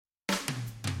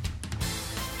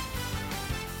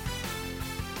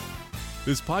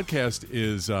This podcast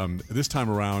is, this time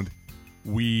around,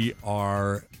 we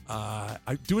are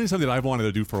doing something that I've wanted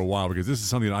to do for a while because this is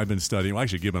something that I've been studying. Well,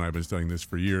 actually, Gib and I have been studying this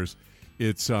for years.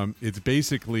 It's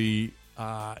basically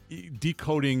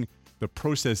decoding the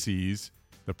processes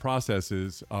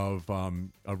of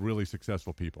really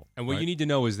successful people. And what you need to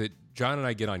know is that John and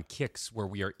I get on kicks where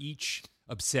we are each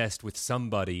obsessed with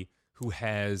somebody who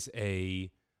has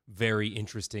a very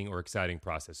interesting or exciting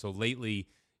process. So lately,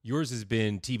 yours has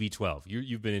been TB12.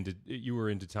 You were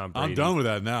into Tom Brady. I'm done with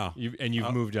that now.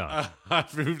 You've moved on.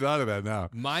 I've moved on to that now.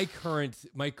 My current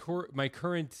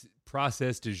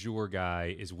process du jour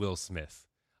guy is Will Smith.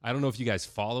 I don't know if you guys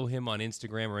follow him on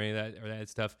Instagram or any of that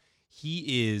stuff.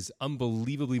 He is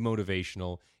unbelievably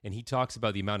motivational, and he talks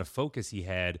about the amount of focus he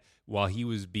had while he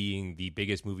was being the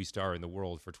biggest movie star in the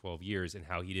world for 12 years, and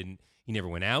how he never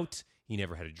went out, he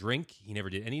never had a drink, he never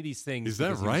did any of these things. Is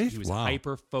that right? He was Wow.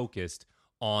 hyper focused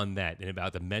on that and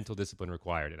about the mental discipline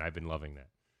required, and I've been loving that.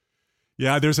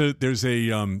 Yeah,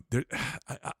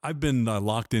 I've been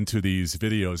locked into these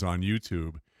videos on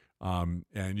YouTube,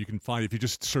 and you can find, if you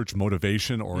just search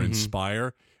motivation or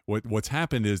inspire, what's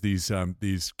happened is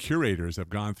these curators have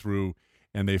gone through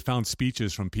and they found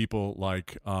speeches from people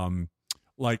like Will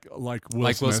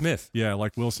Smith. Yeah,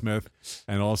 like Will Smith,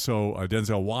 and also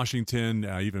Denzel Washington,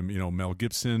 even Mel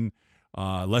Gibson,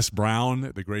 Les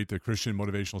Brown, the great Christian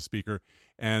motivational speaker,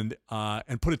 and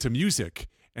put it to music.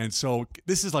 And so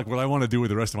this is like what I want to do with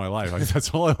the rest of my life. That's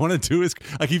all I want to do is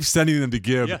I keep sending them to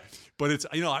Gib. Yeah. But it's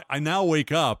I now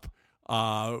wake up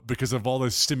because of all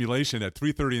this stimulation at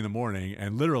 3:30 in the morning,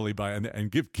 and literally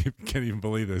and Gib can't even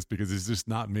believe this because it's just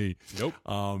not me. Nope.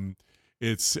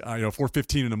 It's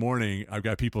 4:15 in the morning. I've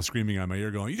got people screaming on my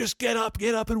ear, going, "You just get up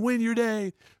and win your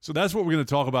day." So that's what we're going to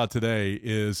talk about today.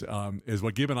 Is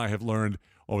what Gib and I have learned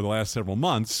over the last several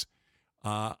months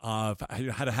of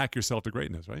how to hack yourself to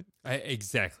greatness, right?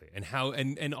 Exactly, and how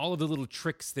and all of the little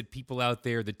tricks that people out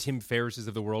there, the Tim Ferrisses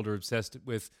of the world, are obsessed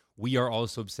with. We are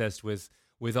also obsessed with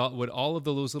all of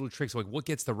those little tricks, like what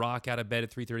gets The Rock out of bed at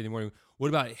 3:30 in the morning. What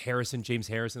about James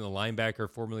Harrison, the linebacker,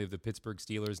 formerly of the Pittsburgh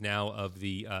Steelers, now of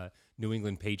the New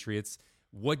England Patriots?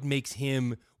 What makes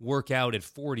him work out at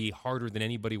 40 harder than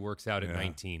anybody works out at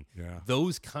 19? Yeah.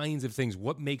 Those kinds of things.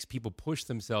 What makes people push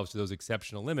themselves to those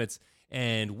exceptional limits?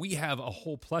 And we have a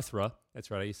whole plethora, that's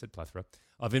right, I said plethora,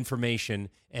 of information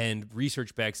and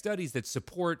research-backed studies that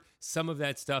support some of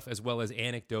that stuff, as well as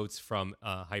anecdotes from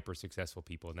hyper-successful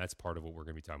people. And that's part of what we're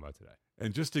going to be talking about today.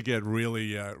 And just to get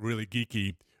really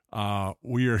geeky,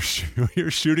 we are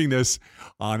shooting this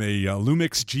on a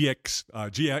Lumix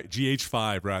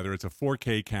GH5 rather. It's a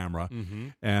 4K camera,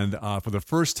 and for the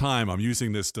first time, I'm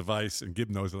using this device. And Gib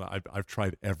knows that I've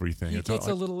tried everything. He gets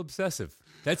a little obsessive.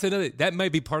 That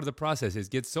might be part of the process. Is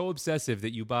get so obsessive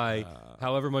that you buy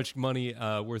however much money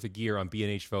worth of gear on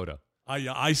B&H Photo.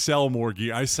 I sell more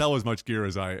gear. I sell as much gear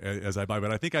as I buy,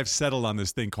 but I think I've settled on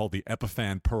this thing called the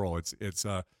Epiphan Pearl. It's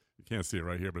you can't see it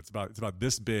right here, but it's about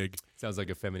this big. Sounds like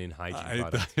a feminine hygiene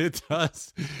product. It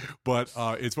does, but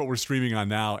it's what we're streaming on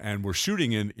now, and we're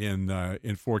shooting in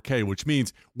 4K, which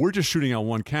means we're just shooting on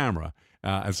one camera.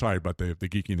 I'm sorry about the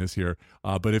geekiness here,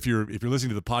 but if you're listening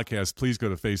to the podcast, please go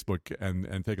to Facebook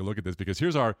and take a look at this, because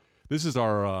this is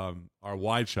our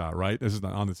wide shot, right? This is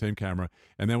on the same camera,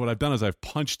 and then what I've done is I've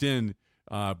punched in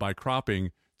by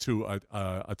cropping to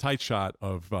a tight shot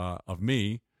of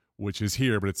me, which is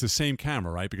here, but it's the same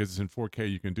camera, right? Because it's in 4K,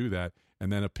 you can do that.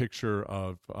 And then a picture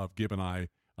of Gib and I,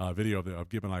 video of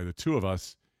Gib and I, the two of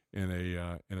us in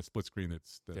a split screen that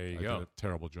there you I go. did a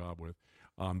terrible job with.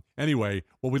 Anyway,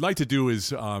 what we'd like to do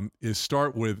is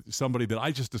start with somebody that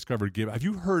I just discovered. Gib, have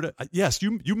you heard? Yes,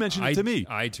 you mentioned it to me.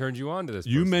 I turned you on to this.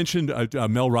 You person. mentioned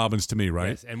Mel Robbins to me, right?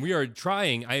 Yes, and we are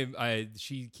trying.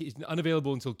 She's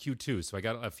unavailable until Q2, so I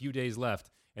got a few days left,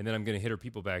 and then I'm going to hit her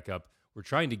people back up. We're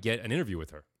trying to get an interview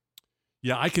with her.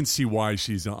 Yeah, I can see why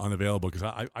she's unavailable,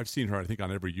 because I've seen her, I think,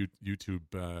 on every YouTube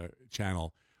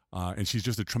channel, and she's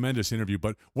just a tremendous interview.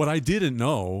 But what I didn't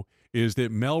know is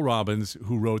that Mel Robbins,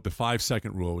 who wrote The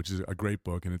 5-Second Rule, which is a great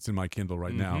book, and it's in my Kindle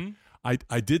right now,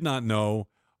 I did not know.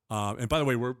 And by the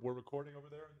way, we're recording over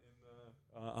there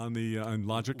on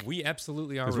Logic. We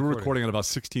absolutely are. Because we're recording on about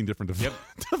 16 different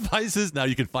devices. Now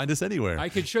you can find us anywhere. I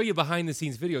could show you behind the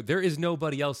scenes video. There is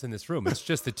nobody else in this room. It's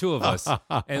just the two of us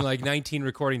and like 19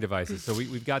 recording devices. So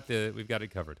we've got it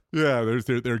covered. Yeah, there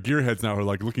are gearheads now who are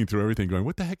like looking through everything, going,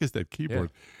 "What the heck is that keyboard?"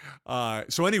 Yeah.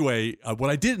 So anyway, what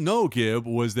I didn't know, Gib,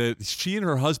 was that she and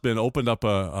her husband opened up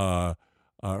a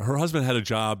her husband had a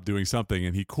job doing something,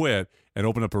 and he quit and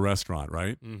opened up a restaurant.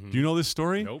 Right? Do you know this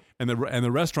story? Nope. And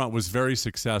the restaurant was very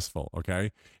successful.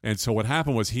 Okay, and so what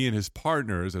happened was he and his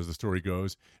partners, as the story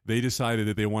goes, they decided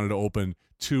that they wanted to open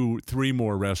 2-3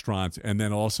 more restaurants, and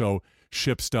then also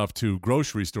ship stuff to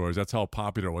grocery stores. That's how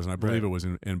popular it was, and I believe Right. it was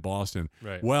in Boston.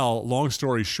 Right. Well, long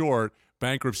story short,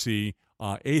 bankruptcy.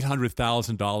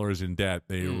 $800,000 in debt.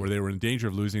 They were in danger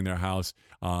of losing their house.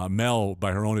 Mel,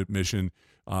 by her own admission,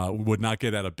 would not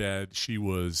get out of bed. She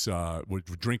was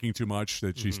drinking too much.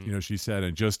 That she said,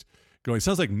 and just going.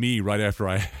 Sounds like me right after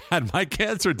I had my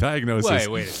cancer diagnosis.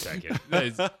 Wait a second.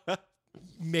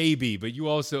 Maybe, but it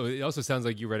also sounds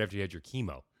like you right after you had your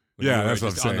chemo. Yeah, that's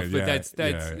what I'm saying.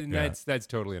 That's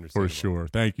totally understandable. For sure.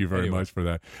 Thank you very Anyway. much for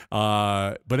that.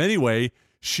 But anyway,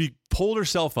 she pulled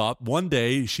herself up. One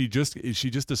day, she just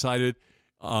decided,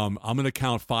 I'm going to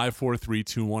count 5, 4, 3,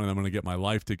 2, 1, and I'm going to get my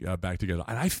life back together.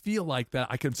 And I feel like that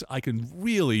I can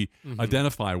really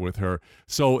identify with her.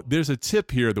 So there's a tip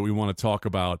here that we want to talk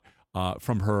about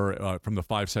from her from the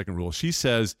 5-second rule. She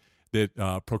says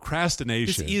that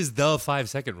procrastination. This is the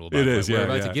 5-second rule. It is, We're yeah,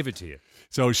 about yeah. to give it to you.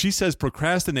 So she says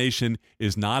procrastination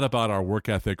is not about our work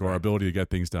ethic or our ability to get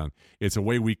things done. It's a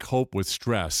way we cope with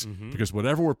stress because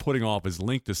whatever we're putting off is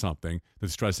linked to something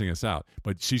that's stressing us out.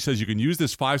 But she says you can use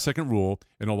this 5-second rule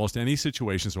in almost any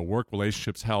situation, so work,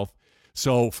 relationships, health.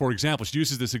 So, for example, she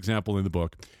uses this example in the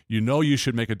book. You know you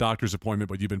should make a doctor's appointment,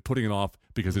 but you've been putting it off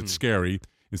because it's scary.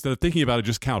 Instead of thinking about it,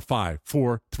 just count 5,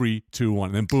 4, 3, 2, 1,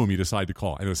 and then boom, you decide to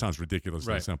call. I know it sounds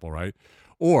ridiculously Right. simple, right?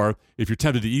 Or if you're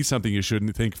tempted to eat something you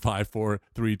shouldn't, think 5, 4,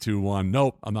 3, 2, 1.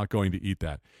 Nope, I'm not going to eat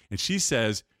that. And she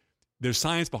says there's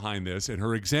science behind this. And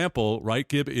her example, right,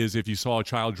 Gib, is if you saw a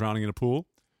child drowning in a pool.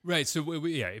 Right. So,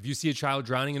 if you see a child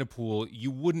drowning in a pool,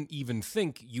 you wouldn't even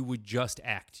think, you would just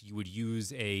act. You would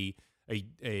use a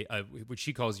what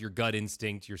she calls your gut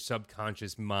instinct, your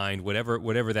subconscious mind,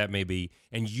 whatever that may be,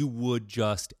 and you would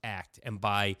just act. And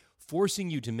by forcing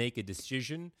you to make a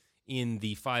decision in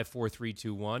the 5, 4, 3,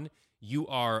 2, 1, you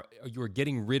are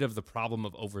getting rid of the problem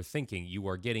of overthinking. You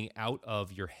are getting out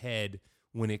of your head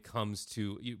when it comes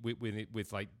to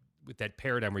with that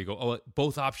paradigm where you go, oh,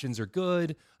 both options are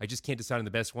good. I just can't decide on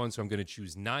the best one, so I'm going to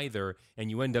choose neither. And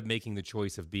you end up making the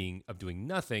choice of doing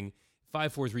nothing.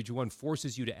 5, 4, 3, 2, 1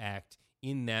 forces you to act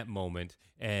in that moment,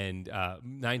 and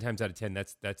 9 times out of 10,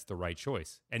 that's the right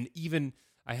choice. And even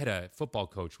I had a football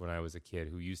coach when I was a kid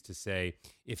who used to say,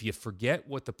 if you forget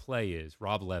what the play is,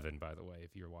 Rob Levin, by the way,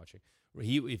 if you're watching,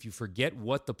 if you forget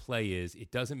what the play is, it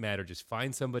doesn't matter. Just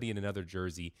find somebody in another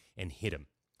jersey and hit him.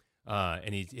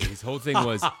 And his whole thing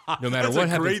was, no matter That's what a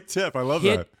happens, great tip. I love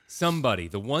hit that. somebody.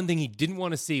 The one thing he didn't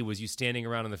want to see was you standing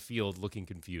around on the field looking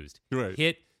confused. Right.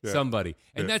 Hit Yeah. somebody.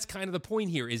 And Yeah. that's kind of the point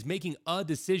here, is making a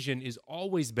decision is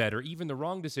always better. Even the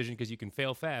wrong decision, because you can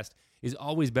fail fast, is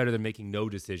always better than making no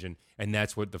decision. And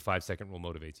that's what the 5-second rule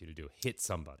motivates you to do. Hit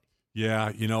somebody.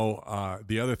 Yeah,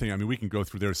 the other thing, I mean, we can go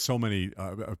through. There's so many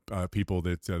people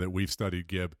that we've studied,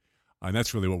 Gib, and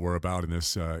that's really what we're about in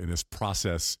this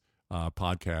process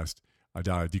podcast,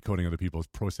 decoding other people's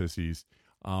processes.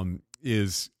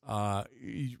 Is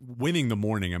winning the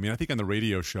morning. I mean, I think on the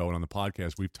radio show and on the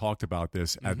podcast we've talked about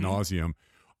this ad nauseum.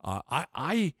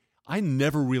 I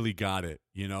never really got it,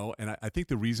 and I think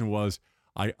the reason was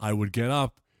I would get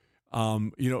up,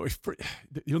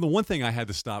 the one thing I had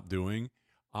to stop doing.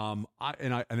 And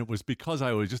it was because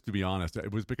I was, just to be honest,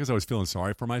 it was because I was feeling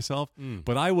sorry for myself.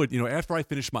 But I would, after I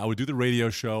finished I would do the radio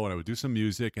show and I would do some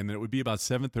music, and then it would be about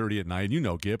 7:30 at night.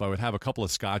 Gib, I would have a couple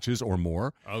of scotches or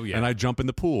more. Oh, yeah. And I'd jump in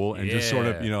the pool and just sort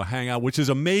of, hang out, which is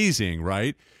amazing,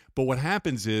 right? But what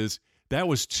happens is that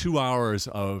was 2 hours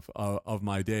of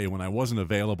my day when I wasn't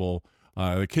available.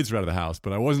 The kids were out of the house,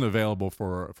 but I wasn't available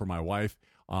for my wife.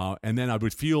 And then I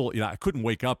would feel, I couldn't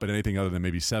wake up at anything other than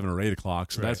maybe 7 or 8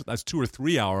 o'clock. So that's 2 or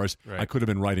 3 hours. Right. I could have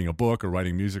been writing a book or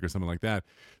writing music or something like that.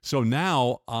 So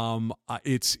now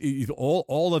it's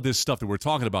all of this stuff that we're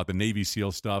talking about, the Navy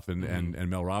SEAL stuff and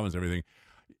Mel Robbins, everything.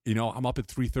 I'm up at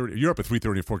 3:30. You're up at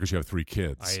 3:30 and 4 because you have 3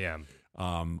 kids. I am.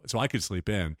 So I could sleep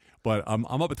in, but I'm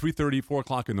up at 3:30, 4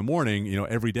 o'clock in the morning,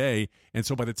 every day. And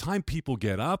so by the time people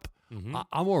get up,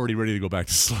 I'm already ready to go back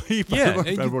to sleep. Yeah, I've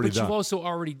already but done. you've also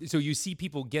so you see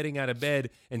people getting out of bed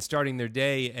and starting their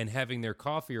day and having their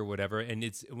coffee or whatever, and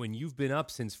it's when you've been up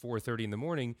since 4:30 in the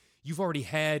morning, you've already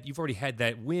had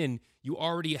that win. You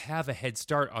already have a head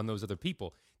start on those other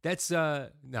people. That's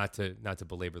not to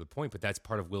belabor the point, but that's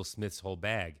part of Will Smith's whole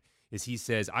bag. Is he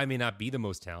says, I may not be the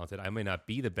most talented, I may not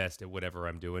be the best at whatever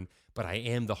I'm doing, but I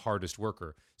am the hardest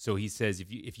worker. So he says,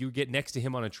 if you get next to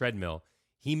him on a treadmill,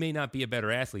 he may not be a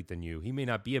better athlete than you, he may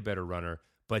not be a better runner,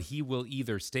 but he will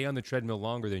either stay on the treadmill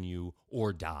longer than you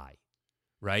or die.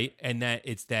 right? And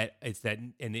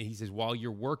and he says, while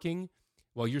you're working,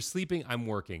 while you're sleeping, I'm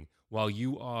working. While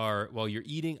you're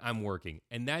eating, I'm working.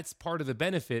 And that's part of the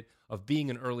benefit of being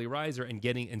an early riser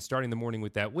and starting the morning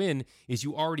with that win is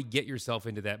you already get yourself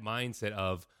into that mindset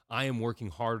of I am working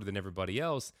harder than everybody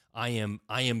else. I am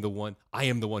the one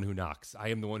who knocks. I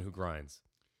am the one who grinds.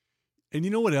 And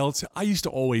you know what else? I used to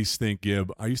always think,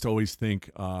 Gib,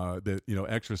 that,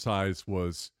 exercise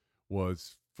was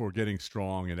for getting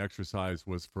strong and exercise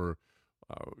was for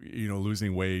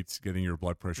losing weight, getting your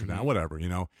blood pressure down, whatever,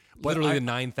 But literally the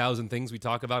 9,000 things we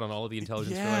talk about on all of the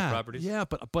Intelligence for Life properties. Yeah,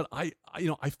 but I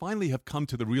finally have come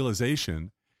to the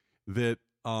realization that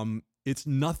it's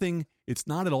nothing. It's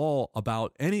not at all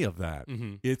about any of that.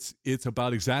 Mm-hmm. It's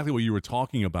about exactly what you were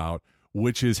talking about,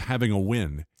 which is having a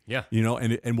win. Yeah,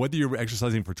 and whether you're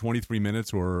exercising for 23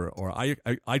 minutes or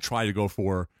I try to go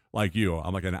for, like you,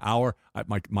 I'm like an hour.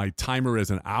 My timer is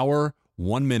an hour.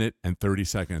 1 minute and 30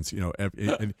 seconds,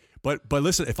 but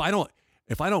listen, if I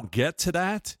don't get to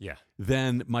that,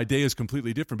 then my day is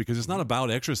completely different because it's not about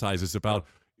exercise. It's about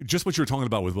just what you were talking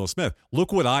about with Will Smith.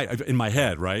 Look what in my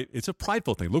head, right? It's a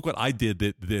prideful thing. Look what I did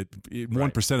that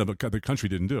 1% of the country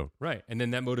didn't do. Right. And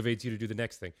then that motivates you to do the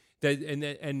next thing.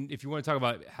 And if you want to talk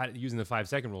about using the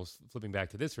 5-second rule, flipping back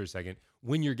to this for a second,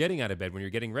 when you're getting out of bed, when you're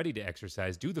getting ready to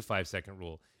exercise, do the 5-second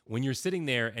rule. When you're sitting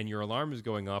there and your alarm is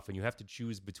going off and you have to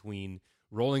choose between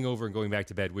rolling over and going back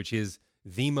to bed, which is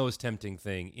the most tempting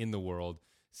thing in the world.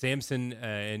 Samson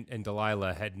and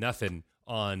Delilah had nothing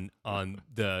on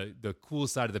the cool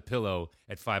side of the pillow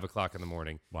at 5 o'clock in the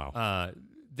morning. Wow.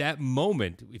 That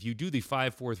moment, if you do the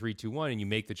 5, 4, 3, 2, 1, and you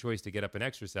make the choice to get up and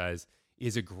exercise,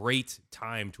 is a great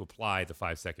time to apply the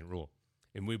 5-second rule.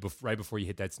 And right before you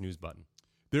hit that snooze button.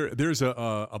 There's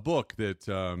a book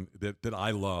that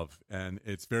I love, and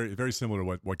it's very, very similar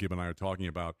to what Gib and I are talking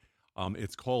about.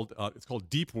 It's called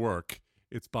Deep Work.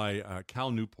 It's by Cal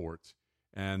Newport,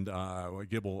 and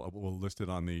Gib will list it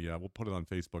on the we'll put it on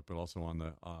Facebook, but also on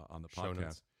the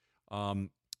podcast.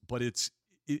 But it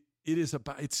is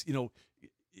about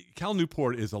Cal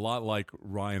Newport is a lot like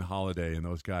Ryan Holiday and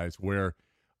those guys, where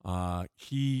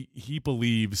he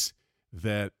believes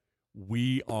that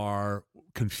we are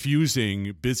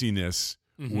confusing busyness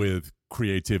with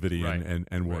creativity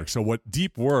and work. Right. So what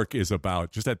Deep Work is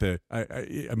about, just at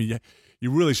I mean,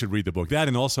 you really should read the book. That,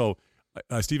 and also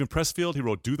Stephen Pressfield, he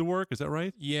wrote Do the Work. Is that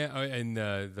right? Yeah, and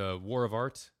the War of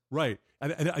Art. Right.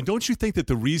 And don't you think that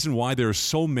the reason why there are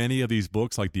so many of these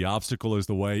books, like The Obstacle is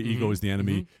the Way, Ego is the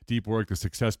Enemy, Deep Work, The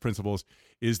Success Principles,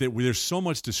 is that there's so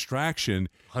much distraction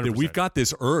 100%. That we've got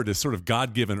this urge, this sort of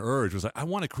God-given urge. It was like, I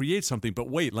want to create something, but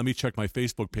wait, let me check my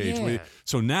Facebook page. Yeah.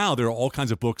 So now there are all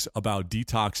kinds of books about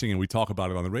detoxing, and we talk about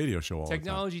it on the radio show all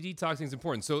Technology the time. detoxing is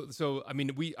important. So I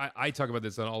mean, I talk about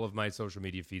this on all of my social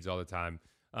media feeds all the time.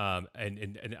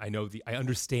 And I know I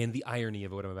understand the irony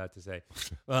of what I'm about to say.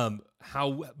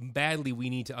 How badly we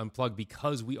need to unplug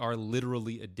because we are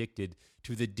literally addicted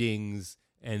to the dings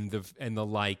and the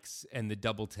likes and the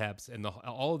double taps and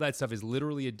all of that stuff is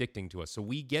literally addicting to us. So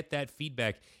we get that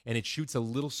feedback and it shoots a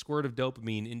little squirt of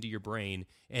dopamine into your brain,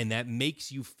 and that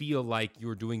makes you feel like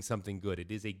you're doing something good.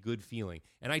 It is a good feeling,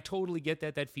 and I totally get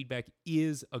that. That feedback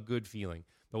is a good feeling.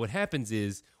 But what happens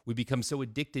is we become so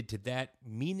addicted to that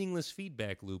meaningless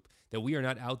feedback loop that we are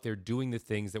not out there doing the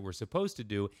things that we're supposed to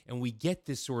do, and we get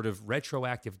this sort of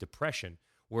retroactive depression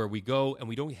where we go and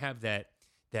we don't have that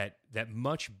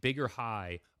much bigger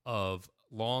high of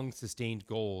long sustained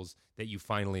goals that you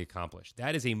finally accomplish.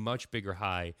 That is a much bigger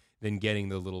high than getting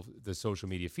the social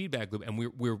media feedback loop, and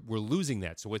we're losing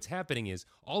that. So what's happening is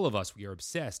all of us, we are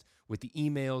obsessed with the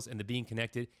emails and the being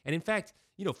connected. And in fact,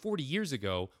 40 years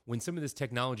ago, when some of this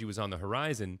technology was on the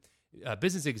horizon,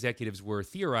 business executives were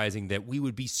theorizing that we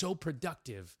would be so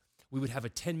productive. We would have a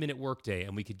 10-minute workday,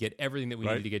 and we could get everything that we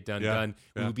needed to get done. Yeah.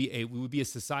 We would be a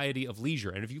society of leisure.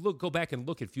 And if you go back and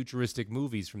look at futuristic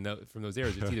movies from those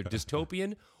eras, it's either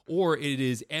dystopian or it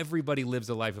is everybody lives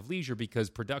a life of leisure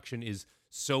because production is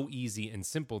so easy and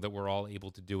simple that we're all able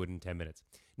to do it in 10 minutes.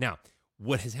 Now,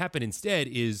 what has happened instead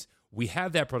is we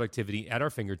have that productivity at our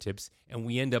fingertips, and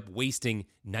we end up wasting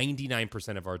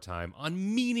 99% of our time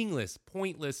on meaningless,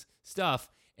 pointless stuff.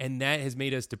 And that has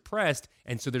made us depressed.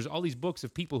 And so there's all these books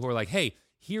of people who are like, hey,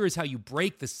 here is how you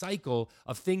break the cycle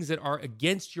of things that are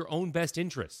against your own best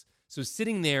interests. So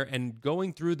sitting there and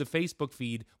going through the Facebook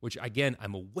feed, which again,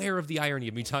 I'm aware of the irony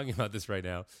of me talking about this right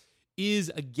now,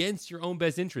 is against your own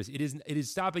best interest. It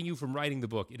is stopping you from writing the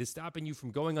book. It is stopping you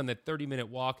from going on that 30-minute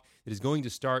walk that is going to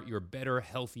start your better,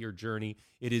 healthier journey.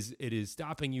 It is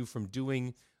stopping you from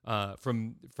doing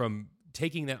from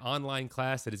taking that online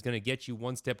class that is going to get you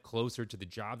one step closer to the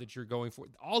job that you're going for.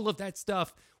 All of that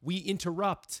stuff we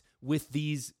interrupt with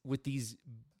these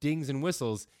dings and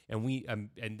whistles, and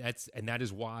that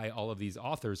is why all of these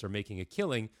authors are making a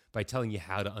killing by telling you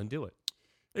how to undo it.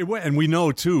 And we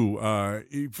know too.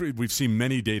 We've seen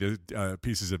many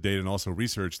pieces of data, and also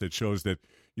research that shows that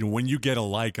when you get a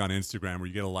like on Instagram or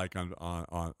you get a like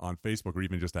on Facebook, or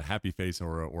even just a happy face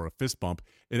or a fist bump,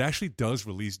 it actually does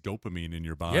release dopamine in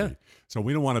your body. Yeah. So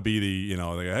we don't want to be the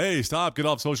hey, stop, get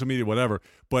off social media, whatever.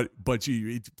 But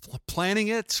planning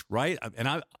it right. And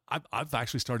I've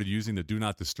actually started using the do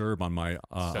not disturb on my Such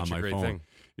on a my great phone. thing.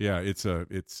 Yeah, it's a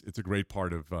great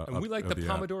part of. And we like the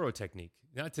Pomodoro technique.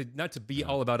 Not to be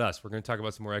all about us. We're going to talk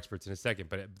about some more experts in a second,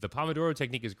 but the Pomodoro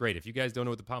technique is great. If you guys don't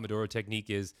know what the Pomodoro technique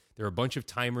is, there are a bunch of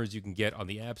timers you can get on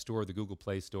the App Store, the Google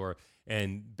Play Store,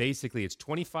 and basically it's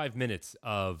 25 minutes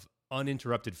of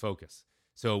uninterrupted focus.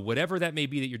 So whatever that may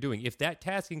be that you're doing, if that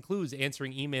task includes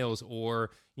answering emails or,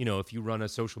 if you run a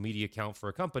social media account for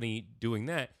a company, doing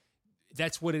that,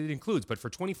 that's what it includes. But for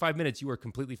 25 minutes, you are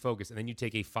completely focused, and then you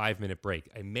take a 5-minute break,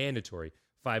 a mandatory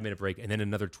 5-minute break, and then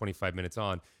another 25 minutes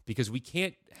on, because we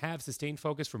can't have sustained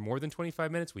focus for more than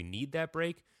 25 minutes. We need that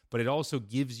break, but it also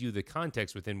gives you the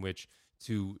context within which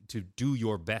to do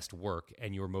your best work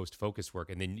and your most focused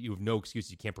work, and then you have no excuse.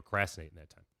 You can't procrastinate in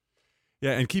that time.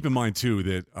 Yeah, and keep in mind too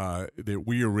that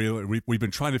we've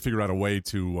been trying to figure out a way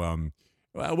to.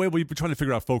 We've been trying to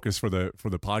figure out focus for the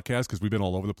podcast, because we've been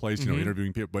all over the place,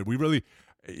 interviewing people. But we really,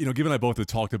 Gib and I both have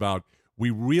talked about, we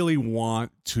really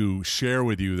want to share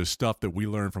with you the stuff that we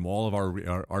learned from all of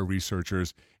our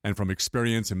researchers and from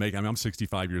experience. And I'm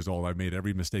 65 years old. I've made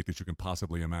every mistake that you can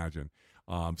possibly imagine.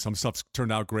 Some stuff's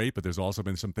turned out great, but there's also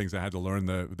been some things I had to learn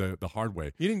the hard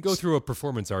way. You didn't go through a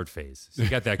performance art phase, so you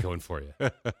got that going for you.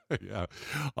 Yeah,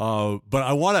 but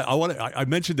I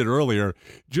mentioned it earlier.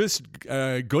 Just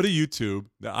go to YouTube.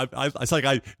 It's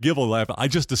like Gib will laugh. I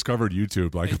just discovered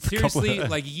YouTube. Seriously,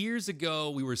 like years ago,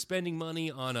 we were spending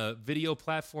money on a video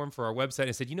platform for our website, and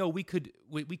I said, we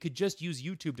could just use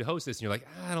YouTube to host this. And you're like,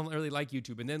 I don't really like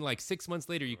YouTube. And then 6 months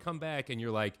later, you come back and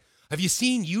you're like, have you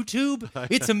seen YouTube?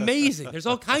 It's amazing. There's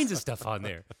all kinds of stuff on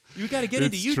there. You got to get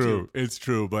into YouTube. It's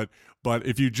true. But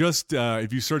if you just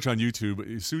if you search on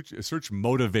YouTube, search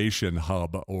Motivation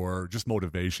Hub or just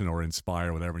Motivation or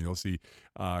Inspire, whatever, and you'll see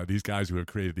these guys who have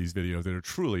created these videos that are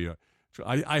truly.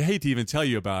 I hate to even tell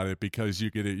you about it, because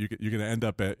you're gonna end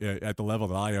up at the level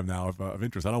that I am now of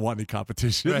interest. I don't want any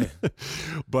competition, right.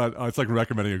 But it's like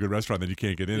recommending a good restaurant that you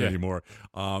can't get in anymore.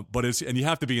 But you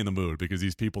have to be in the mood, because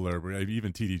these people are,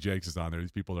 even TD Jakes is on there.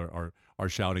 These people are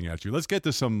shouting at you. Let's get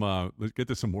to some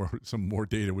more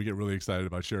data. We get really excited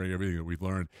about sharing everything that we've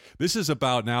learned. This is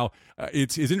about now.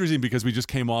 It's interesting because we just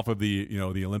came off of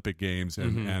the Olympic Games,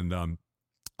 and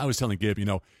I was telling Gib,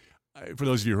 for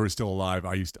those of you who are still alive,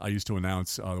 I used to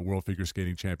announce the World Figure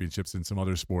Skating Championships and some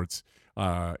other sports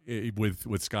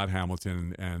with Scott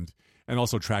Hamilton and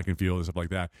also track and field and stuff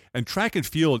like that. And track and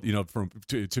field,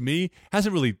 to me,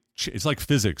 hasn't really. It's like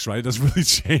physics, right? It doesn't really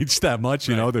change that much,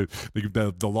 right.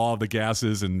 The law of the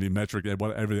gases and the metric and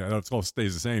everything. It all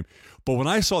stays the same. But when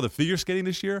I saw the figure skating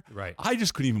this year, right. I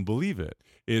just couldn't even believe it.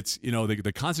 It's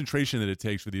the concentration that it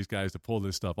takes for these guys to pull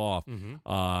this stuff off,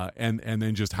 and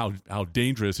then just how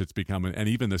dangerous it's becoming, and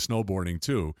even the snowboarding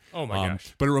too. Oh my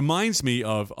gosh! But it reminds me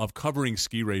of covering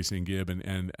ski racing, Gib,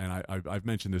 and I've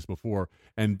mentioned this before,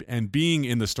 and being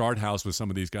in the start house with some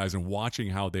of these guys and watching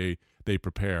how they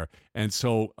prepare. And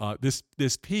so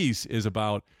this piece is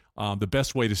about the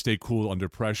best way to stay cool under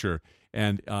pressure,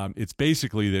 and it's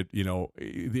basically that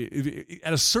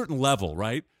at a certain level,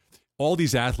 right? All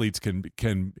these athletes can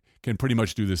pretty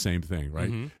much do the same thing, right?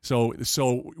 Mm-hmm.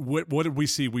 So what did we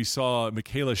see? We saw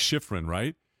Michaela Schifrin,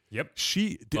 right? Yep.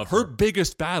 Her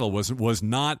biggest battle was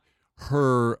not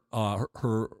her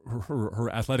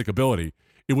athletic ability.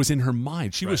 It was in her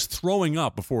mind. She was throwing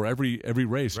up before every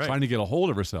race, trying to get a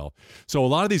hold of herself. So a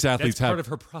lot of these athletes That's part of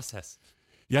her process.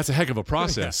 Yeah, it's a heck of a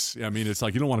process. I mean, it's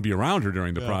like you don't want to be around her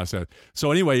during the process. So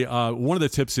anyway, one of the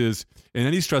tips is, in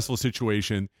any stressful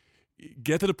situation,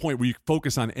 get to the point where you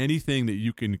focus on anything that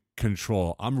you can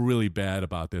control. I'm really bad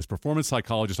about this. Performance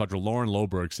psychologist Dr. Lauren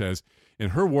Loberg says in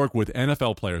her work with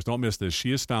NFL players, don't miss this, she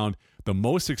has found the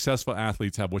most successful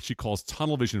athletes have what she calls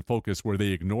tunnel vision focus, where they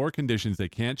ignore conditions they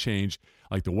can't change,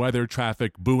 like the weather,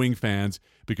 traffic, booing fans,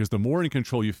 because the more in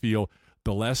control you feel,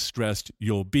 the less stressed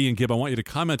you'll be. And Gib, I want you to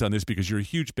comment on this because you're a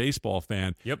huge baseball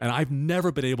fan. Yep. And I've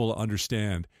never been able to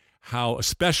understand how,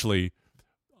 especially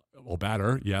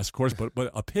batter, yes, of course, but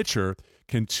a pitcher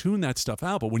can tune that stuff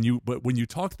out. But when you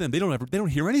talk to them, they don't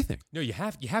hear anything. No, you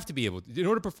have to be able to, in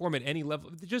order to perform at any level.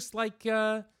 Just like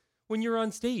when you're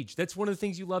on stage. That's one of the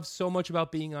things you love so much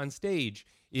about being on stage,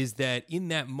 is that in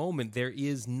that moment there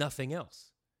is nothing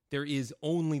else. There is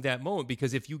only that moment,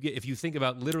 because if you think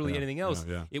about literally anything else,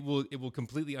 it will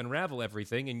completely unravel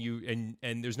everything,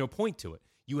 and there's no point to it.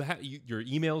 Your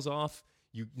email's off.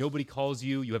 Nobody calls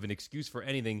you. You have an excuse for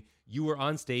anything. You are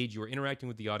on stage. You are interacting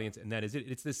with the audience, and that is it.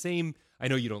 It's the same. I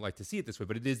know you don't like to see it this way,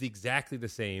 but it is exactly the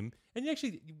same. And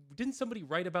actually, didn't somebody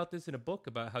write about this in a book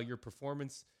about how your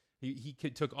performance? He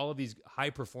took all of these high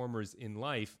performers in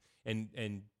life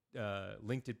and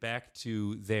linked it back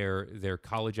to their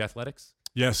college athletics.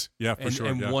 Yes, yeah, for sure.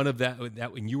 And one of that,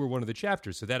 and you were one of the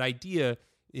chapters. So that idea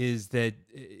is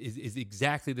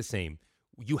exactly the same.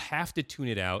 You have to tune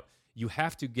it out. You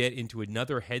have to get into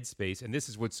another headspace, and this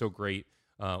is what's so great.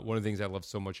 One of the things I love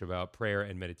so much about prayer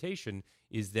and meditation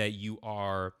is that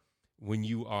when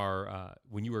you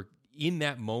are in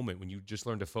that moment, when you just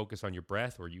learn to focus on your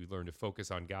breath, or you learn to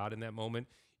focus on God in that moment,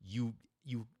 you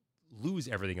lose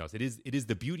everything else. It is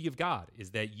the beauty of God,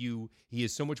 is that He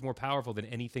is so much more powerful than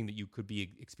anything that you could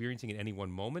be experiencing in any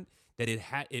one moment, that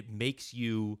it makes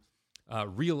you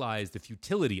realize the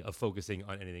futility of focusing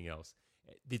on anything else.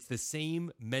 It's the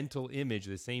same mental image,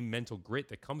 the same mental grit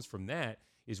that comes from that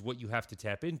is what you have to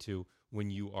tap into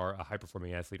when you are a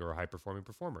high-performing athlete or a high-performing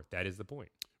performer. That is the point.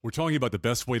 We're talking about the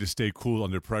best way to stay cool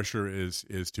under pressure is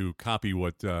to copy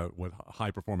what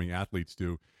high-performing athletes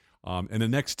do. And the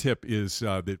next tip is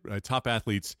that top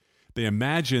athletes, they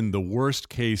imagine the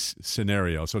worst-case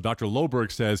scenario. So Dr.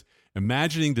 Loberg says,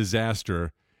 imagining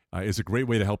disaster is a great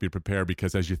way to help you prepare,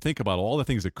 because as you think about all the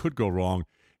things that could go wrong,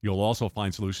 you'll also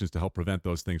find solutions to help prevent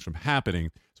those things from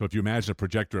happening. So if you imagine a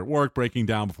projector at work breaking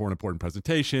down before an important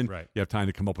presentation, right, you have time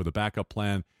to come up with a backup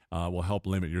plan, will help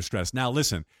limit your stress. Now,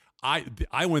 listen,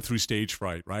 I went through stage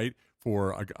fright, right,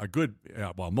 for a good,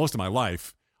 most of my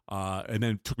life, and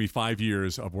then it took me 5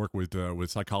 years of work with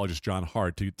psychologist John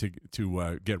Hart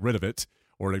to get rid of it,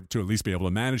 or to at least be able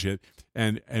to manage it.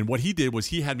 And what he did was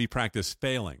he had me practice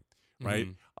failing, right?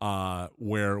 Mm-hmm.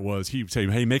 Where was he would say,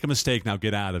 hey, make a mistake, now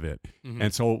get out of it. Mm-hmm.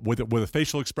 And so with a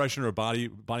facial expression or body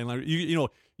language,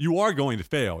 you are going to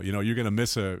fail. You're going to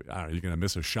miss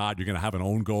a shot. You're going to have an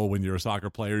own goal when you're a soccer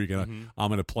player. I'm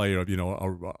going to play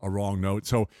a wrong note.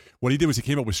 So what he did was he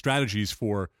came up with strategies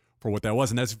for what that was,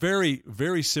 and that's very,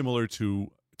 very similar to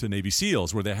Navy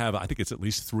SEALs, where they have, I think it's at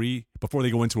least 3 before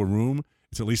they go into a room.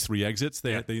 It's at least 3 exits.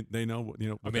 They know.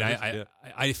 I mean,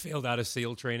 I failed out of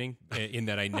SEAL training in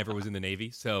that I never was in the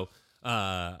Navy, so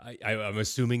I'm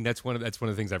assuming that's one of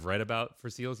the things I've read about for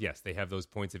SEALs. Yes, they have those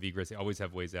points of egress. They always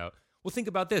have ways out. Well, think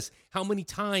about this: how many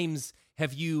times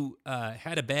have you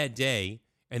had a bad day,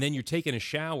 and then you're taking a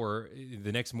shower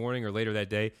the next morning or later that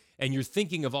day, and you're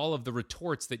thinking of all of the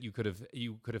retorts that you could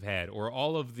have had, or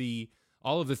all of the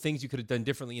things you could have done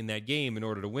differently in that game in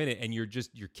order to win it, and you're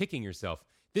kicking yourself.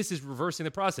 This is reversing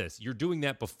the process. You're doing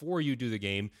that before you do the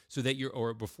game, so that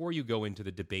or before you go into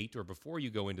the debate, or before you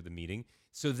go into the meeting,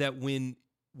 so that when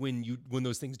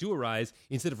those things do arise,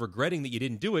 instead of regretting that you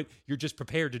didn't do it, you're just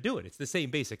prepared to do it. It's the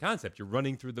same basic concept. You're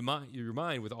running through your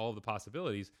mind with all of the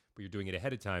possibilities, but you're doing it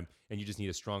ahead of time, and you just need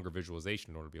a stronger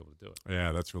visualization in order to be able to do it.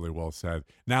 Yeah, that's really well said.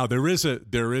 Now, there is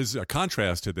a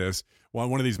contrast to this.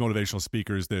 One of these motivational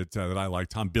speakers that I like,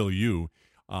 Tom Bilyeu,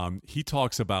 he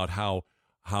talks about how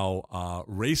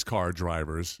race car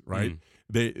drivers, right?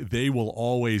 They will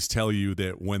always tell you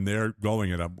that when they're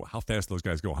going at how fast those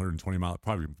guys go, 120 miles,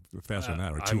 probably faster than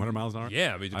that, or 200 miles an hour.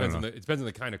 Yeah, I mean, it depends on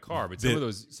the kind of car, but some of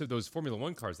those Formula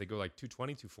One cars, they go like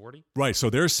 220, 240. Right. So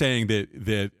they're saying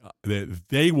that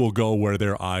they will go where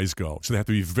their eyes go. So they have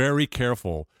to be very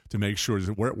careful to make sure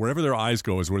that wherever their eyes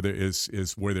go is where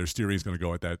their steering is going to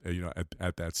go at that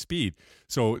at that speed.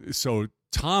 So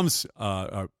Tom's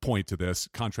point to this,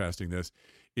 contrasting this,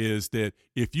 is that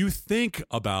if you think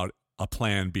about a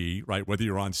plan B, right, whether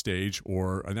you're on stage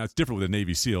and that's different with the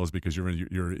Navy SEALs because you're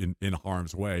in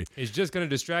harm's way. It's just going to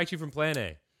distract you from plan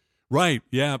A. Right.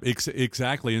 Yeah.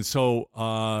 Exactly. And so,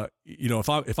 if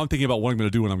I'm thinking about what I'm going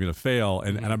to do when I'm going to fail,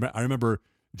 and I remember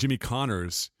Jimmy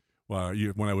Connors.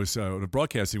 When I was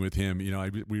broadcasting with him,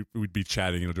 we'd be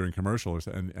chatting, during commercials,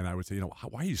 and I would say, how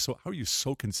are you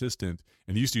so consistent?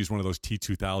 And he used to use one of those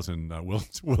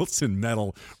T2000 Wilson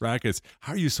metal rackets.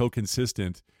 How are you so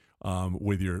consistent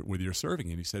with your serving?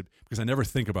 And he said, because I never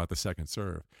think about the second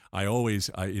serve. I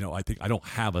think I don't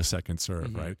have a second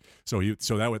serve, right? So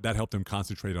that helped him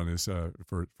concentrate on his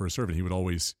for a serve, and he would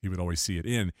always see it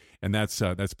in, and that's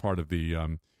part of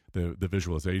the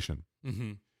visualization.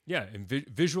 Mm-hmm. Yeah, and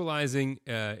visualizing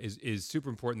is super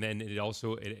important, and it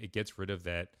also it gets rid of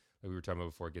that, like we were talking about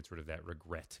before. It gets rid of that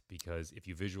regret, because if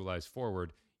you visualize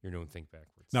forward, don't think backwards.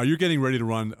 Now you're getting ready to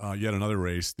run yet another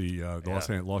race, the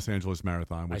Los Angeles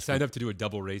Marathon. I signed up to do a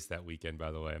double race that weekend.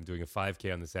 By the way, I'm doing a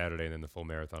 5K on the Saturday and then the full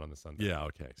marathon on the Sunday. Yeah.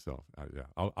 Okay. So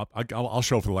I'll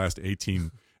show for the last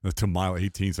 18 to mile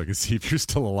 18, so I can see if you're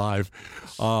still alive.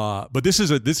 But this is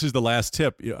the last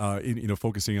tip.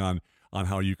 Focusing on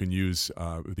how you can use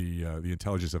the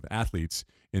intelligence of athletes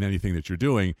in anything that you're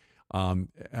doing. And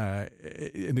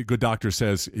the good doctor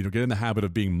says, get in the habit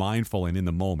of being mindful and in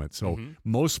the moment. So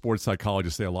most sports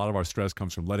psychologists say a lot of our stress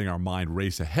comes from letting our mind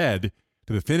race ahead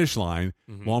to the finish line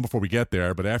long before we get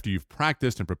there. But after you've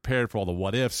practiced and prepared for all the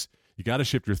what ifs, you got to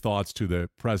shift your thoughts to the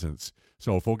presence.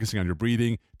 So focusing on your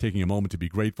breathing, taking a moment to be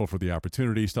grateful for the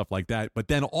opportunity, stuff like that. But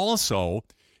then also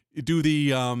do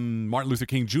the Martin Luther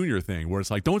King Jr. thing, where it's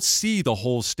like, don't see the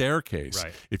whole staircase.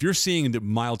 Right. If you're seeing the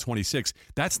mile 26,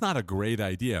 that's not a great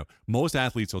idea. Most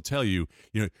athletes will tell you,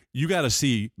 you got to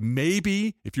see,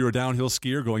 maybe if you're a downhill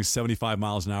skier going 75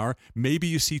 miles an hour, maybe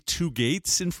you see 2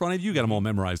 gates in front of you. You got them all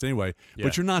memorized anyway,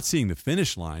 but you're not seeing the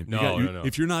finish line. No.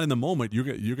 If you're not in the moment, you're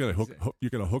gonna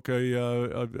hook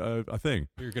a thing.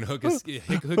 You're gonna hook a ski.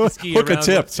 Hook a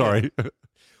tip. Sorry.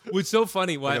 What's so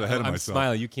funny? Why I'm myself.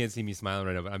 smiling? You can't see me smiling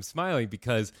right now, but I'm smiling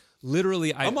because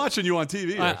literally, I'm watching you on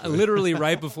TV. Literally,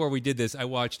 right before we did this, I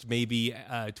watched maybe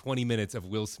 20 minutes of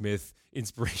Will Smith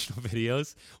inspirational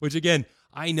videos. Which again,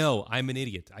 I know I'm an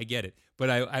idiot. I get it,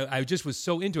 but I just was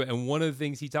so into it. And one of the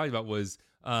things he talked about was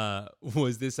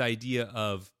this idea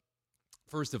of,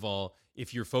 first of all,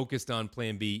 if you're focused on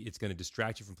Plan B, it's going to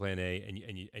distract you from Plan A,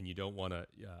 and you don't want to.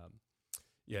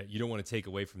 You don't want to take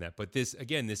away from that. But this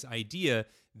idea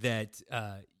that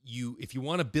if you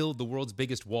want to build the world's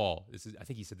biggest wall, I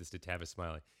think he said this to Tavis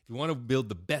Smiley. If you want to build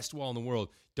the best wall in the world,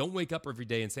 don't wake up every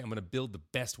day and say, I'm going to build the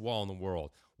best wall in the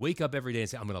world. Wake up every day and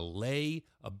say, I'm going to lay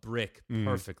a brick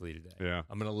perfectly today. Yeah.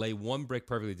 I'm going to lay one brick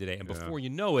perfectly today. And before you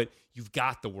know it, you've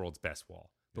got the world's best wall.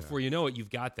 Before you know it, you've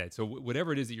got that. So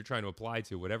whatever it is that you're trying to apply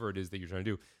to, whatever it is that you're trying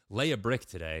to do, lay a brick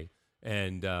today.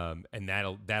 And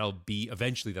that'll be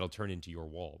eventually that'll turn into your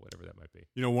wall, whatever that might be.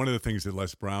 One of the things that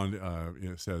Les Brown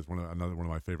says, another one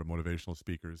of my favorite motivational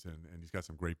speakers, and he's got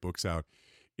some great books out,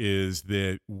 is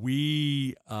that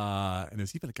we and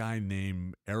there's even a guy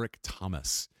named Eric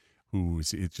Thomas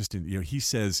who's he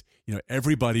says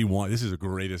everybody this is the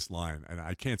greatest line, and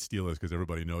I can't steal this because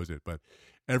everybody knows it, but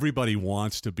everybody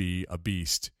wants to be a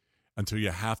beast until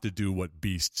you have to do what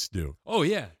beasts do. Oh,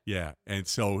 yeah. Yeah. And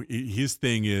so his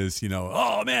thing is,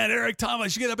 oh, man, Eric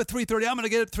Thomas, you get up at 3:30. I'm going to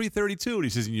get up at 3:32. And he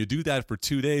says, and you do that for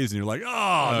 2 days, and you're like,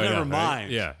 never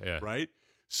mind. Right? Yeah. Right?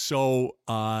 So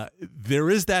there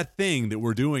is that thing that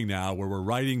we're doing now where we're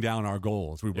writing down our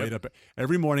goals. We wake up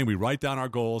every morning, we write down our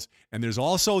goals. And there's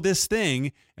also this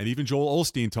thing, and even Joel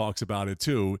Osteen talks about it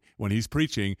too when he's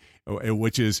preaching,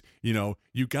 which is,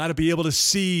 you got to be able to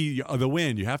see the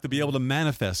win. You have to be able to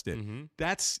manifest it.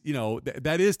 That's,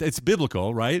 it's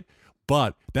biblical, right?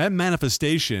 But that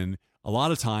manifestation a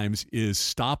lot of times is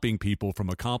stopping people from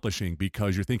accomplishing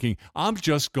because you're thinking, I'm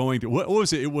just going to, what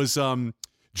was it? It was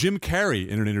Jim Carrey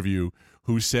in an interview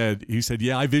who said,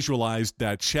 yeah, I visualized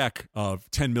that check of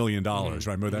 $10 million. Right?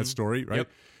 Remember that story, right?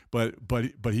 Yep.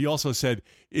 But he also said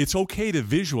it's okay to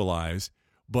visualize,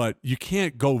 but you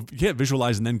can't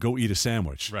visualize and then go eat a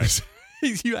sandwich. Right.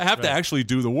 You have to actually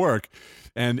do the work.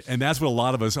 And that's what a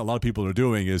lot of people are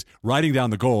doing is writing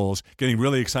down the goals, getting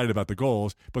really excited about the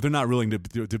goals, but they're not willing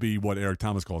to be what Eric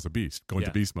Thomas calls a beast, go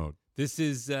into beast mode. This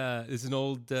is an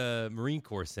old Marine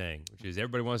Corps saying, which is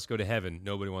everybody wants to go to heaven,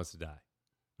 nobody wants to die.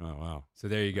 Oh, wow. So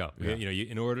there you go. Yeah.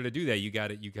 In order to do that, you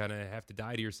kind of have to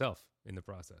die to yourself in the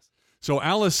process. So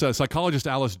psychologist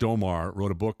Alice Domar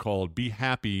wrote a book called Be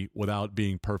Happy Without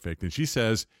Being Perfect. And she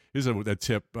says, here's a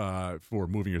tip for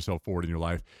moving yourself forward in your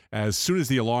life. As soon as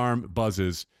the alarm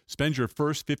buzzes, spend your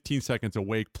first 15 seconds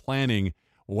awake planning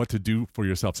what to do for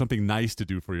yourself, something nice to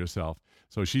do for yourself.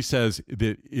 So she says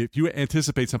that if you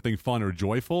anticipate something fun or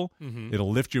joyful,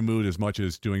 it'll lift your mood as much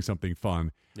as doing something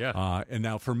fun. Yeah. And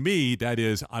now for me, that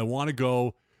is, I want to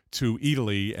go to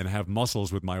Italy and have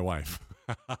mussels with my wife.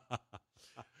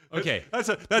 Okay, that's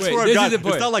where I've got. It's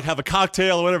not like have a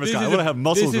cocktail or whatever. I want to have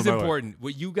mussels. This is with my important. wife.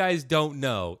 What you guys don't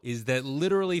know is that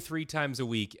literally 3 times a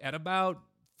week at about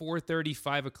 4:30,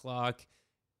 5 o'clock,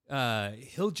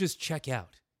 he'll just check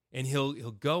out and he'll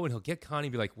go and he'll get Connie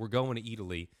and be like, "We're going to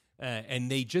Italy." And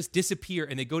they just disappear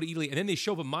and they go to Italy and then they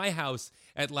show up at my house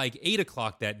at like 8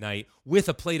 o'clock that night with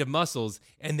a plate of mussels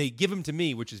and they give them to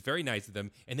me, which is very nice of them.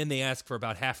 And then they ask for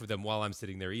about half of them while I'm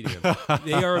sitting there eating them.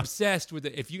 They are obsessed with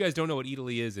it. If you guys don't know what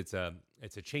Italy is, it's a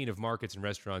chain of markets and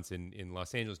restaurants in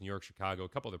Los Angeles, New York, Chicago, a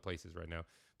couple other places right now.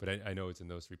 But I know it's in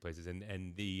those 3 places. And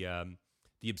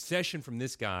the obsession from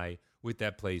this guy with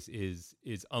that place is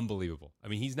unbelievable. I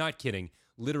mean, he's not kidding.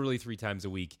 Literally 3 times a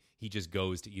week, he just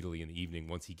goes to Italy in the evening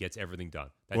once he gets everything done.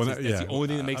 That's the only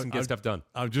thing that makes him get stuff done.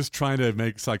 I'm just trying to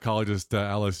make psychologist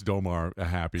Alice Domar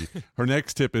happy. Her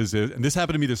next tip is, and this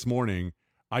happened to me this morning,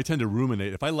 I tend to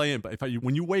ruminate.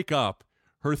 When you wake up,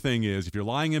 her thing is, if you're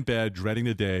lying in bed, dreading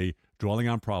the day, dwelling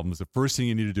on problems, the first thing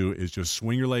you need to do is just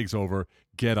swing your legs over,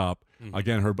 get up. Mm-hmm.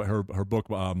 Again, her book,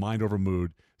 Mind Over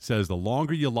Mood, says the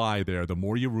longer you lie there, the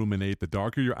more you ruminate, the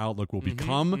darker your outlook will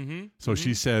become. So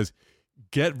she says,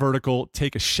 get vertical,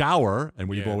 take a shower, and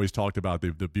we've always talked about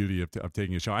the beauty of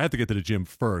taking a shower. I have to get to the gym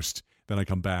first, then I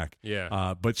come back.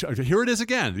 But here it is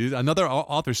again. Another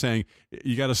author saying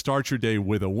you got to start your day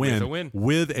with a win,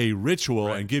 with a ritual,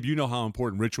 right. And Gib, you know how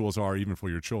important rituals are even for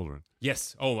your children.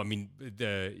 Yes. Oh, I mean,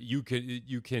 you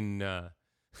can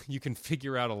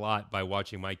figure out a lot by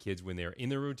watching my kids when they're in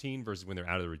their routine versus when they're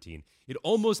out of the routine. It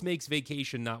almost makes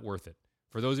vacation not worth it.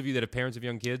 For those of you that have parents of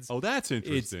young kids, oh, that's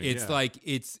interesting. It's like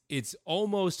it's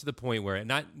almost to the point where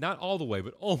not all the way,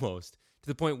 but almost to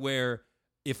the point where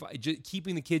if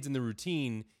keeping the kids in the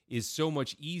routine is so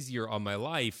much easier on my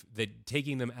life that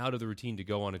taking them out of the routine to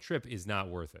go on a trip is not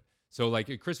worth it. So like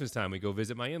at Christmas time, we go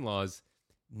visit my in-laws.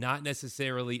 Not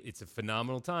necessarily, it's a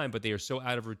phenomenal time, but they are so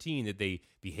out of routine that they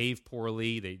behave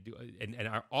poorly. They do, and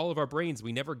all of our brains,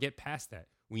 we never get past that.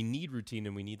 We need routine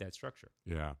and we need that structure.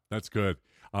 Yeah, that's good.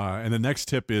 And the next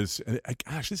tip is,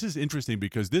 gosh, this is interesting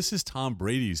because this is Tom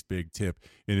Brady's big tip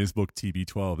in his book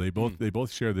TB12. They both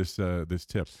share this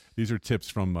tip. These are tips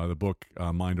from the book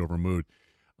Mind Over Mood.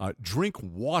 Drink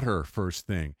water first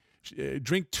thing.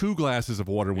 Drink 2 glasses of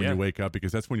water when you wake up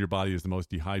because that's when your body is the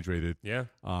most dehydrated. Yeah.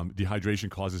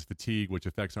 Dehydration causes fatigue, which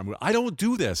affects our mood. I don't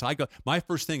do this. My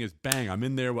first thing is bang. I'm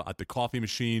in there at the coffee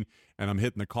machine and I'm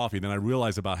hitting the coffee. Then I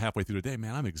realize about halfway through the day,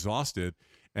 man, I'm exhausted,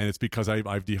 and it's because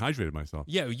I've dehydrated myself.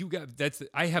 Yeah,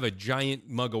 I have a giant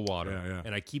mug of water,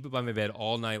 and I keep it by my bed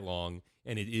all night long.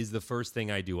 And it is the first thing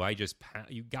I do.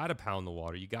 You got to pound the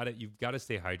water. You've got to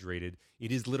stay hydrated.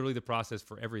 It is literally the process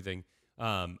for everything.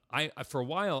 For a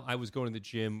while, I was going to the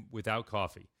gym without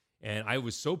coffee, and I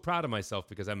was so proud of myself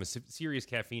because I'm a serious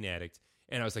caffeine addict.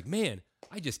 And I was like, man,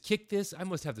 I just kicked this. I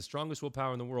must have the strongest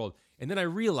willpower in the world. And then I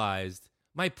realized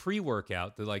my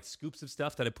pre-workout, the like scoops of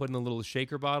stuff that I put in a little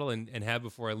shaker bottle and have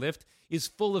before I lift, is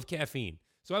full of caffeine.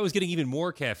 So I was getting even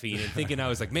more caffeine and thinking, I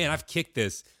was like, man, I've kicked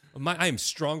this. I am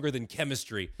stronger than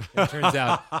chemistry. And it turns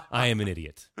out I am an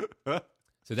idiot. So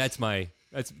there's not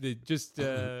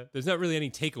really any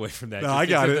takeaway from that. No, I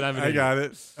got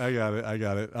it.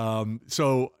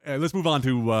 So let's move on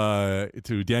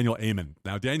to Daniel Amen.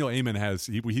 Now, Daniel Amen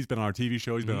he's been on our TV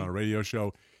show. He's been on a radio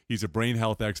show. He's a brain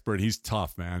health expert. He's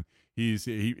tough, man.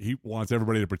 He wants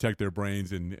everybody to protect their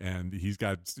brains, and he's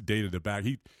got data to back.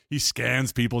 He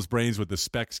scans people's brains with the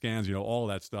SPECT scans, all of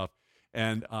that stuff.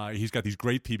 And he's got these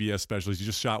great PBS specialists. He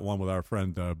just shot one with our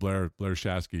friend Blair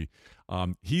Shasky.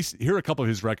 Here are a couple of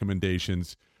his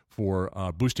recommendations for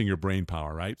boosting your brain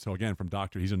power, right? So again, from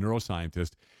he's a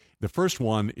neuroscientist. The first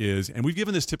one is, and we've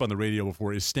given this tip on the radio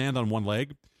before, is stand on one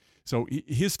leg. So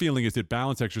his feeling is that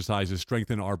balance exercises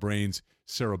strengthen our brain's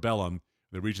cerebellum,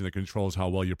 the region that controls how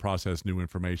well you process new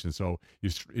information. So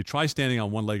you try standing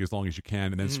on one leg as long as you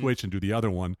can, and then switch and do the other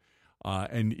one.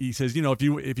 And he says,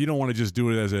 if you don't want to just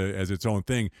do it as its own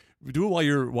thing, do it while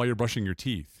you're brushing your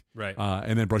teeth, right?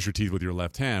 And then brush your teeth with your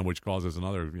left hand, which causes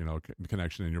another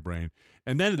connection in your brain.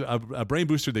 And then a brain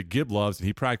booster that Gib loves, and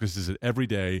he practices it every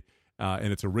day,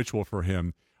 and it's a ritual for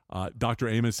him. Dr.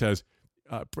 Amen says,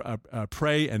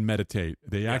 pray and meditate.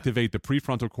 They activate the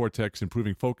prefrontal cortex,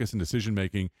 improving focus and decision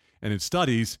making. And in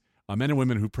studies, men and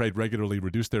women who prayed regularly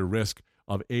reduced their risk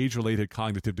of age-related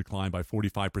cognitive decline by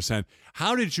 45%.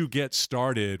 How did you get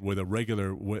started with a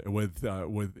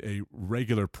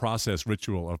regular process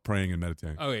ritual of praying and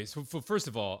meditating? Okay, so first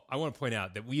of all, I want to point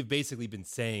out that we have basically been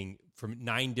saying from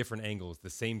 9 different angles the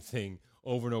same thing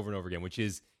over and over and over again, which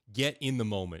is get in the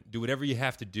moment. Do whatever you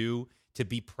have to do to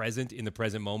be present in the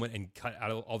present moment and cut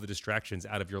out all the distractions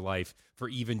out of your life for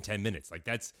even 10 minutes. Like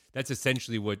that's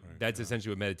essentially what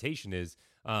essentially what meditation is.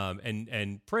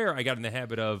 And prayer, I got in the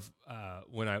habit of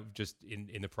when I just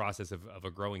in the process of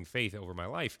a growing faith over my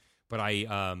life. But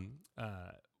I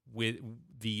with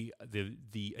the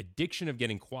addiction of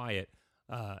getting quiet,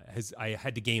 I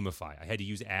had to gamify. I had to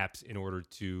use apps in order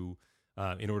to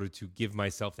give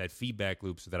myself that feedback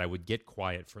loop so that I would get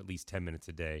quiet for at least 10 minutes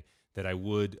a day. That I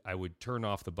would turn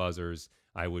off the buzzers.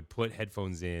 I would put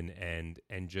headphones in and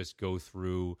just go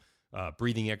through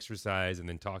breathing exercise and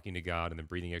then talking to God and then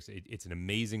breathing exercise. It's an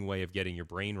amazing way of getting your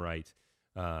brain right,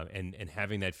 and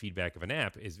having that feedback of an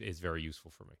app is very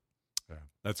useful for me. Yeah,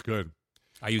 that's good.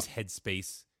 I use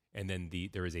Headspace, and then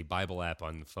there is a Bible app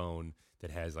on the phone that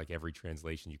has like every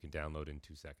translation you can download in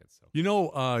 2 seconds.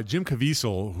 So Jim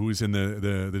Caviezel, who's in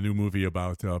the new movie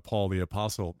about Paul the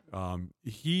Apostle,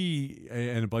 he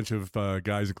and a bunch of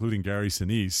guys, including Gary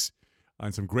Sinise,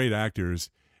 and some great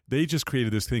actors, they just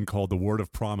created this thing called the Word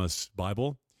of Promise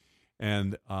Bible,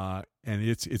 and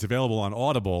it's available on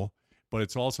Audible, but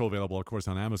it's also available, of course,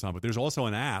 on Amazon. But there's also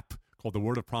an app called the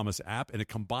Word of Promise app, and it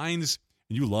combines.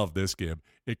 And you love this, Gib.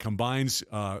 It combines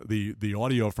the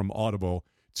audio from Audible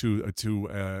to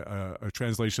a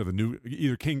translation of the new,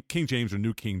 either King James or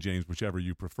New King James, whichever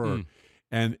you prefer,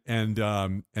 and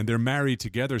they're married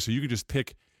together, so you can just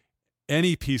pick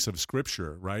any piece of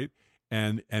scripture, right?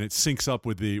 And it syncs up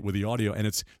with the audio, and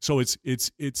it's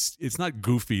not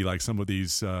goofy like some of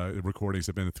these recordings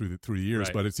have been through the years,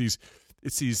 right. but it's these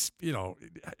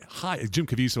high. Jim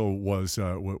Caviezel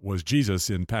was Jesus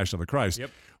in Passion of the Christ,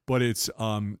 yep. But it's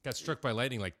got struck by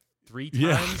lightning like 3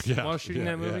 times while shooting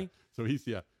that movie. Yeah.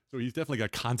 So he's definitely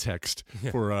got context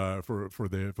for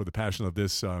the passion of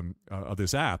this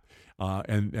app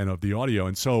and of the audio,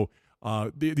 and so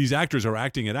these actors are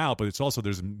acting it out, but it's also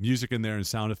there's music in there and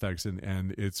sound effects,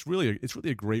 and it's really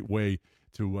a great way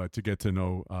to get to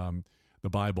know the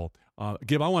Bible.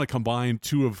 Gib, I want to combine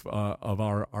two of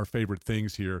our favorite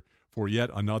things here for yet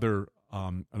another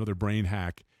brain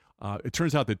hack. It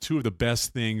turns out that two of the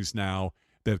best things now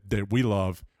that we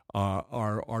love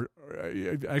are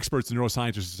experts and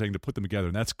neuroscientists are saying to put them together,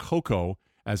 and that's cocoa,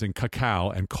 as in cacao,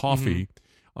 and coffee.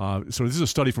 So this is a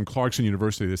study from Clarkson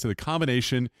University. They said the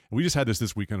combination, and we just had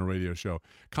this week on a radio show,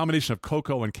 combination of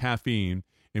cocoa and caffeine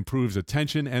improves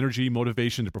attention, energy,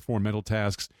 motivation to perform mental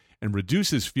tasks, and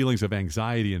reduces feelings of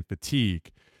anxiety and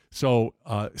fatigue. So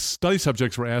study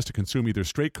subjects were asked to consume either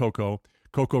straight cocoa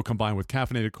combined with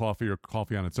caffeinated coffee, or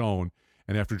coffee on its own.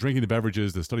 And after drinking the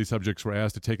beverages, the study subjects were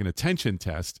asked to take an attention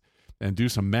test and do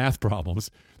some math problems.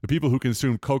 The people who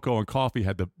consumed cocoa and coffee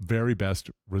had the very best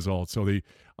results. So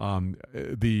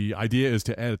the idea is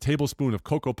to add a tablespoon of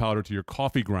cocoa powder to your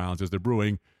coffee grounds as they're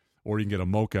brewing, or you can get a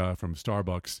mocha from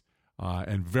Starbucks,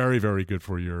 and very, very good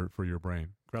for your brain.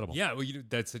 Incredible. Yeah, well,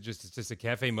 it's just a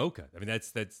cafe mocha. I mean,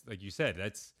 that's like you said,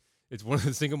 it's one of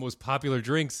the single most popular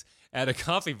drinks at a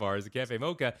coffee bar is a cafe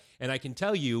mocha. And I can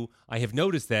tell you, I have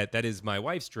noticed that is my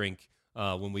wife's drink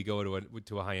when we go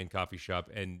to a high-end coffee shop.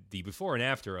 And the before and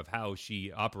after of how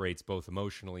she operates both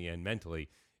emotionally and mentally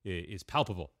is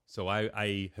palpable. So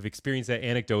I have experienced that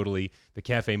anecdotally. The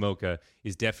cafe mocha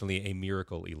is definitely a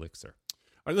miracle elixir.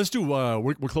 All right, let's do.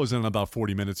 We're closing in about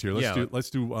 40 minutes here. Let's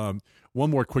do one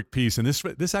more quick piece, and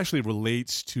this actually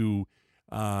relates to.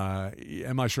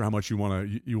 I'm not sure how much you want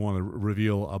to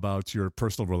reveal about your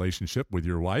personal relationship with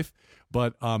your wife,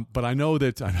 but I know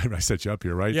that I set you up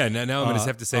here, right? Yeah. Now I'm going to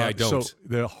have to say I don't. So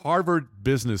the Harvard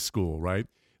Business School, right?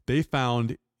 They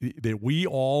found that we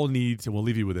all need to. We'll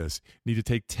leave you with this. Need to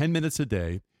take 10 minutes a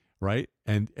day, right?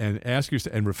 And ask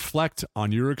yourself and reflect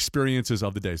on your experiences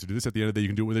of the day. So do this at the end of the day. You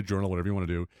can do it with a journal, whatever you want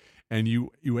to do, and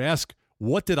you ask,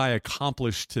 what did I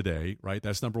accomplish today? Right.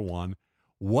 That's number one.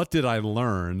 What did I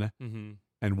learn? Mm-hmm.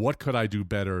 And what could I do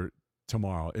better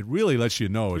tomorrow? It really lets you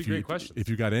know if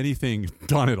you got anything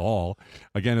done at all.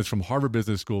 Again, it's from Harvard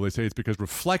Business School. They say it's because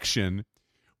reflection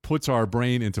puts our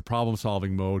brain into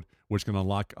problem-solving mode, which can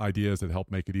unlock ideas that help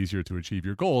make it easier to achieve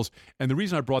your goals. And the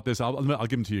reason I brought this, I'll give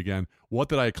them to you again. What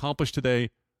did I accomplish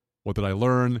today? What did I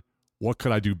learn? What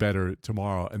could I do better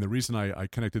tomorrow? And the reason I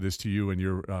connected this to you and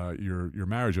your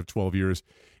marriage of 12 years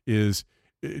is,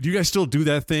 do you guys still do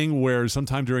that thing where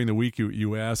sometime during the week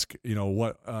you ask,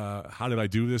 what, how did I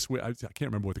do this? I can't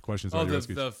remember what the questions are. Oh,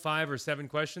 the 5 or 7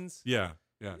 questions? Yeah.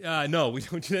 No, we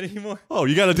don't do that anymore. Oh,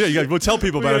 you got to do it. You got to go tell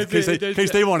people about it in case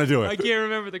they want to do it. I can't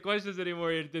remember the questions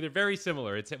anymore. They're very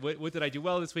similar. It's what did I do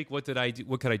well this week? What did I do?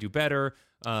 What could I do better?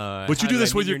 But you do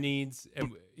this with your needs.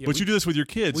 You do this with your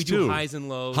kids we too. We do highs and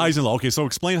lows. Highs and lows. Okay, so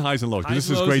explain highs and lows, because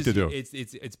this is great to do.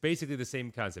 It's basically the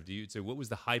same concept. You say, what was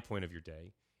the high point of your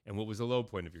day? And what was the low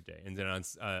point of your day? And then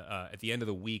at the end of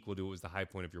the week, we'll do what was the high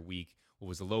point of your week. What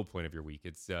was the low point of your week?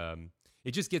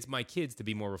 It just gets my kids to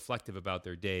be more reflective about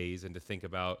their days and to think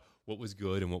about what was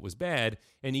good and what was bad.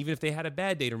 And even if they had a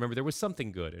bad day, to remember there was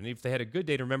something good. And if they had a good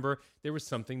day, to remember there was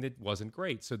something that wasn't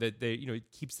great. So that it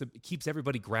keeps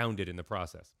everybody grounded in the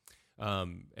process.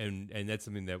 And that's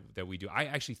something that we do. I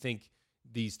actually think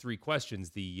these 3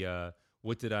 questions: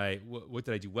 what did I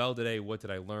do well today? What did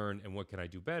I learn? And what can I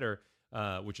do better?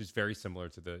 Which is very similar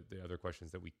to the other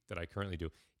questions that I currently do.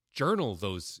 Journal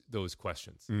those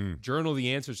questions. Journal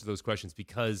the answers to those questions,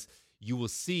 because you will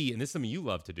see, and this is something you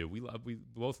love to do. We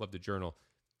both love to journal.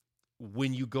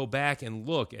 When you go back and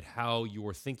look at how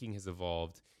your thinking has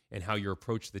evolved and how your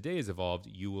approach to the day has evolved,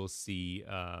 you will see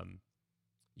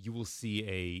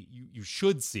you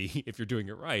should see, if you're doing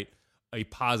it right, a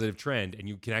positive trend, and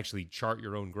you can actually chart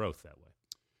your own growth that way.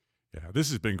 Yeah, this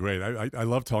has been great. I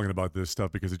love talking about this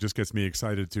stuff because it just gets me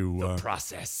excited to The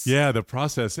process. Yeah, the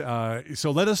process.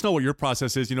 So let us know what your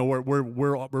process is. You know,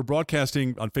 we're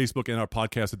broadcasting on Facebook and our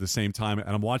podcast at the same time, and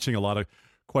I'm watching a lot of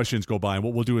questions go by. And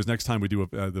what we'll do is next time we do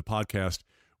the podcast,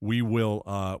 we will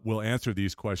we'll answer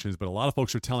these questions. But a lot of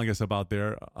folks are telling us about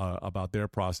their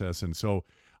process, and so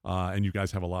and you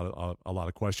guys have a lot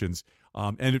of questions.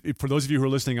 And for those of you who are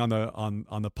listening on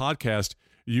the podcast,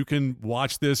 you can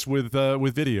watch this with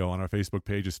video on our Facebook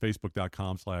page. It's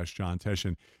facebook.com/John Tesh.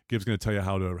 And Gib's going to tell you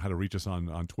how to reach us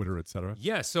on Twitter, et cetera.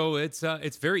 Yeah, so it's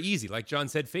very easy. Like John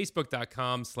said,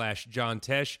 facebook.com/John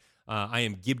Tesh. I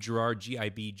am Gib Gerard,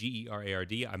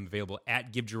 GIBGERARD. I'm available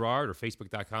at Gib Gerard or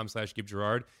facebook.com/Gib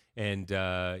Gerard. And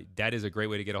that is a great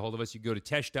way to get a hold of us. You can go to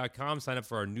Tesh.com, sign up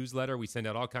for our newsletter. We send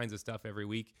out all kinds of stuff every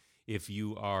week if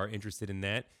you are interested in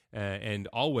that. And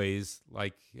always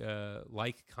like,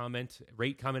 comment,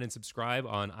 rate, comment, and subscribe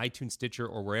on iTunes, Stitcher,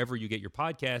 or wherever you get your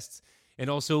podcasts. And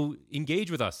also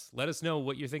engage with us. Let us know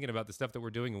what you're thinking about the stuff that we're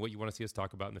doing and what you want to see us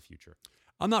talk about in the future.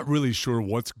 I'm not really sure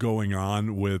what's going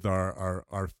on with our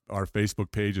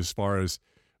Facebook page as far as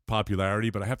popularity,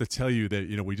 but I have to tell you that,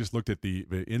 you know, we just looked at the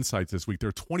insights this week. There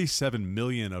are 27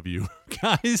 million of you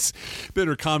guys that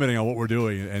are commenting on what we're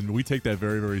doing, and we take that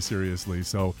very, very seriously.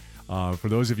 So for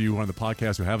those of you who are on the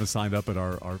podcast who haven't signed up at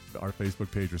our Facebook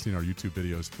page or seen our YouTube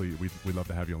videos, please, we'd love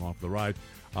to have you along for the ride.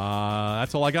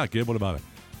 That's all I got. Gib, what about it?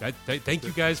 Thank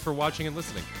you guys for watching and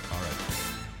listening.